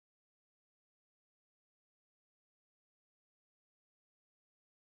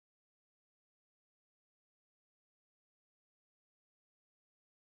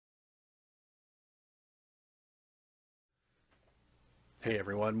Hey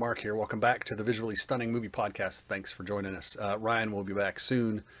everyone, Mark here. Welcome back to the Visually Stunning Movie Podcast. Thanks for joining us. Ryan will be back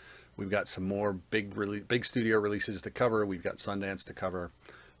soon. We've got some more big studio releases to cover. We've got Sundance to cover,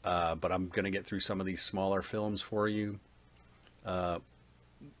 but I'm going to get through some of these smaller films for you that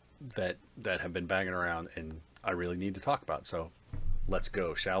have been banging around, and I really need to talk about. So let's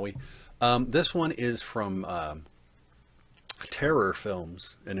go, shall we? This one is from Terror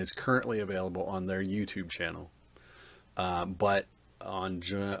Films and is currently available on their YouTube channel, but on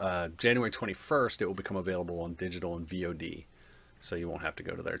January 21st, it will become available on digital and VOD. So you won't have to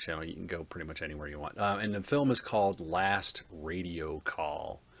go to their channel. You can go pretty much anywhere you want. And the film is called Last Radio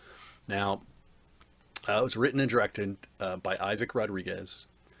Call. Now, it was written and directed by Isaac Rodriguez.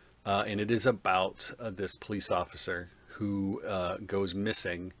 And it is about this police officer who goes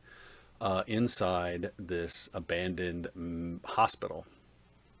missing inside this abandoned hospital.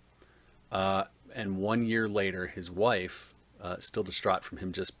 And 1 year later, his wife, still distraught from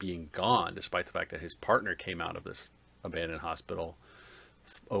him just being gone, despite the fact that his partner came out of this abandoned hospital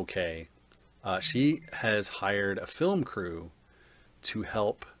okay, she has hired a film crew to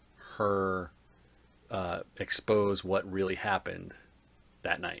help her expose what really happened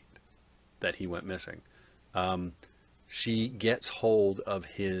that night that he went missing. She gets hold of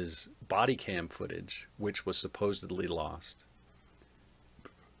his body cam footage, which was supposedly lost,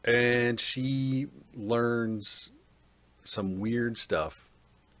 and she learns some weird stuff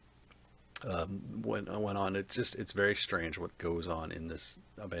went on. It's very strange what goes on in this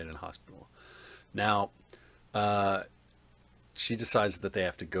abandoned hospital. Now, she decides that they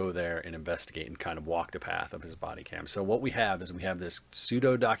have to go there and investigate and kind of walk the path of his body cam. So what we have is this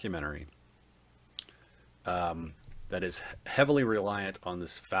pseudo documentary that is heavily reliant on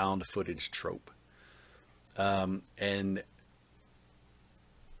this found footage trope, and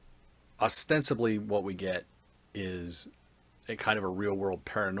ostensibly what we get is a kind of a real world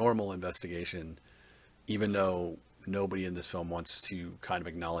paranormal investigation, even though nobody in this film wants to kind of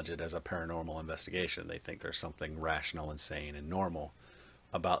acknowledge it as a paranormal investigation. They think there's something rational and sane and normal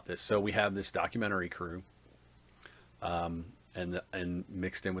about this. So we have this documentary crew, and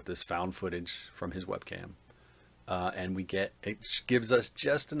mixed in with this found footage from his webcam, and it gives us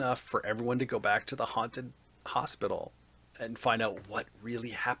just enough for everyone to go back to the haunted hospital and find out what really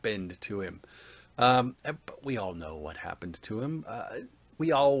happened to him. But we all know what happened to him.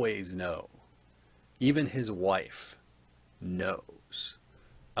 We always know. Even his wife knows.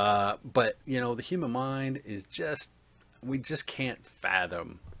 But, the human mind is we just can't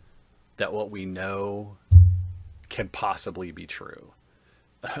fathom that what we know can possibly be true.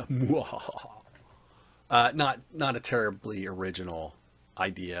 Not a terribly original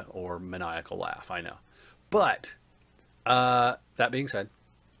idea or maniacal laugh, I know. But, that being said,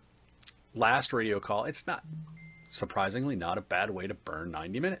 Last Radio Call, it's not, surprisingly, not a bad way to burn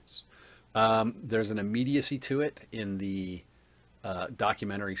 90 minutes. There's an immediacy to it in the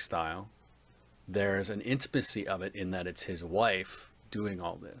documentary style. There's an intimacy of it in that it's his wife doing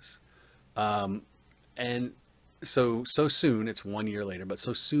all this. And so soon, it's 1 year later, but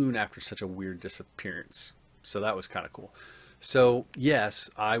so soon after such a weird disappearance. So that was kind of cool. So yes,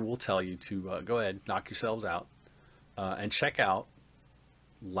 I will tell you to go ahead, knock yourselves out, and check out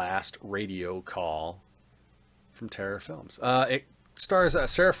Last Radio Call from Terror Films. It stars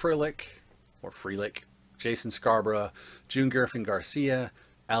Sarah Freelick, Jason Scarborough, June Griffin Garcia,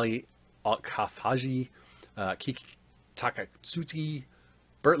 Ali Al-Khafaji, Kiki Takatsuki,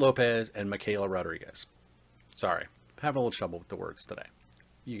 Bert Lopez, and Michaela Rodriguez. Sorry, I'm having a little trouble with the words today.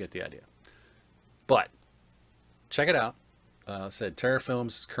 You get the idea. But check it out. Said Terror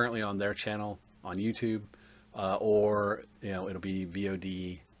Films, currently on their channel on YouTube. Or it'll be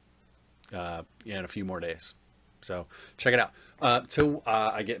VOD in a few more days. So check it out. Till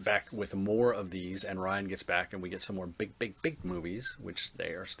I get back with more of these, and Ryan gets back, and we get some more big movies, which they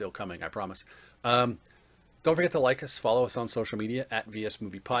are still coming, I promise. Don't forget to like us, follow us on social media at VS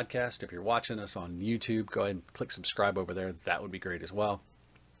Movie Podcast. If you're watching us on YouTube, go ahead and click subscribe over there. That would be great as well.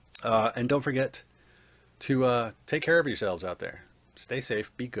 And don't forget to take care of yourselves out there. Stay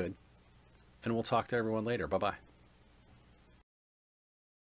safe, be good. And we'll talk to everyone later. Bye-bye.